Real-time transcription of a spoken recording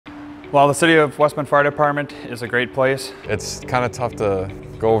Well, the City of West Bend Fire Department is a great place. It's kind of tough to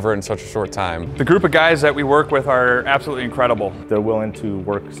go over in such a short time. The group of guys that we work with are absolutely incredible. They're willing to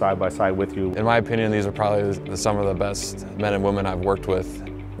work side by side with you. In my opinion, these are probably some of the best men and women I've worked with.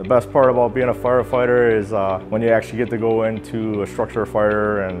 The best part about being a firefighter is when you actually get to go into a structure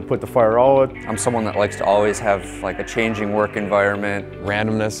fire and put the fire out. I'm someone that likes to always have like a changing work environment.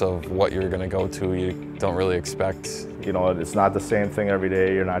 Randomness of what you're going to go to, you don't really expect. You know, it's not the same thing every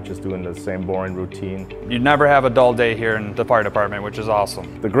day. You're not just doing the same boring routine. You never have a dull day here in the fire department, which is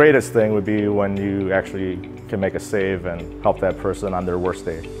awesome. The greatest thing would be when you actually can make a save and help that person on their worst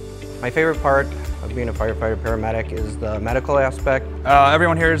day. My favorite part of being a firefighter paramedic is the medical aspect.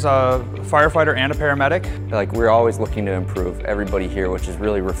 Everyone here is a firefighter and a paramedic. Like, we're always looking to improve everybody here, which is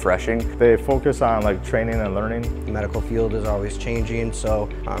really refreshing. They focus on like training and learning. The medical field is always changing, so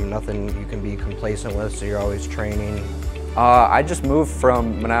nothing you can be complacent with, so you're always training. I just moved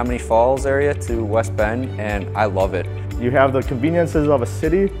from Menominee Falls area to West Bend, and I love it. You have the conveniences of a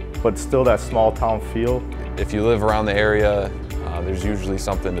city, but still that small town feel. If you live around the area, there's usually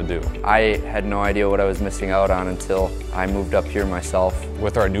something to do. I had no idea what I was missing out on until I moved up here myself.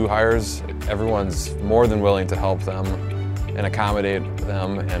 With our new hires, everyone's more than willing to help them and accommodate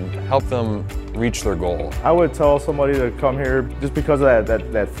them and help them reach their goal. I would tell somebody to come here just because of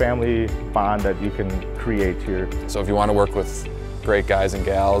that family bond that you can create here. So if you want to work with great guys and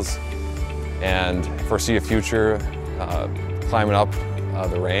gals and foresee a future climbing up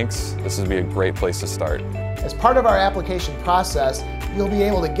the ranks, this would be a great place to start. As part of our application process, you'll be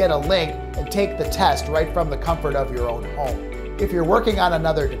able to get a link and take the test right from the comfort of your own home. If you're working on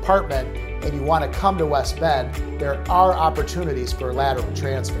another department and you want to come to West Bend, there are opportunities for lateral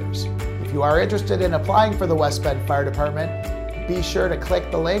transfers. If you are interested in applying for the West Bend Fire Department, be sure to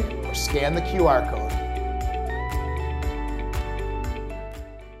click the link or scan the QR code.